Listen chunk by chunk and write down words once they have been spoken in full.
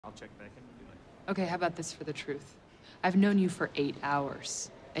I'll check back in with you later. Okay, how about this for the truth? I've known you for 8 hours,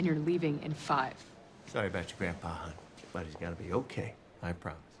 and you're leaving in 5. Sorry about your grandpa, hon. But he's gotta be okay. I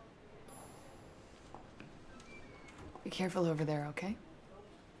promise. Be careful over there, okay?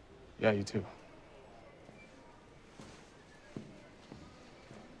 Yeah, you too.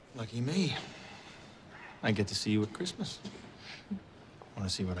 Lucky me. I get to see you at Christmas. Want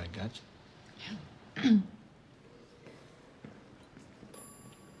to see what I got you?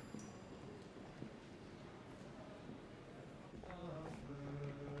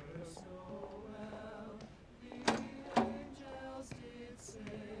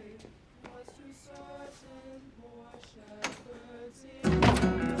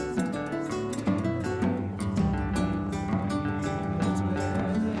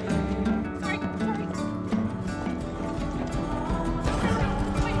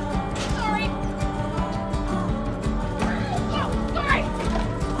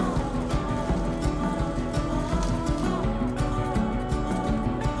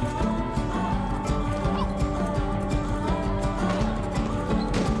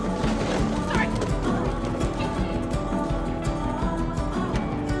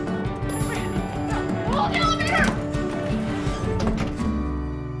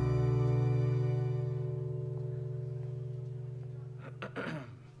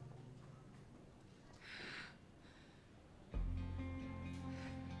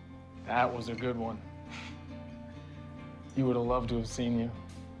 That was a good one. You would have loved to have seen you.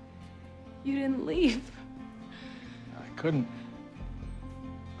 You didn't leave. I couldn't.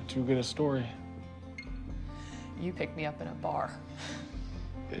 Too good a story. You picked me up in a bar.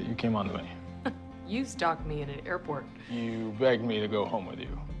 Yeah, you came on the menu. You stalked me in an airport. You begged me to go home with you.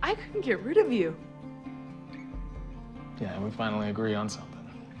 I couldn't get rid of you. Yeah, and we finally agree on something.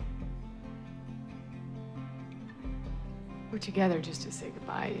 We're together just to say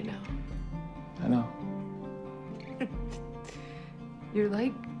goodbye, you know. I know. You're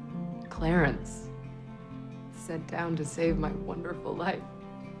like Clarence, sent down to save my wonderful life.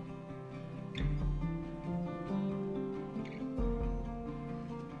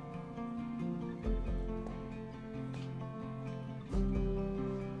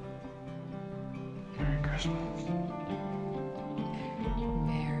 Merry Christmas.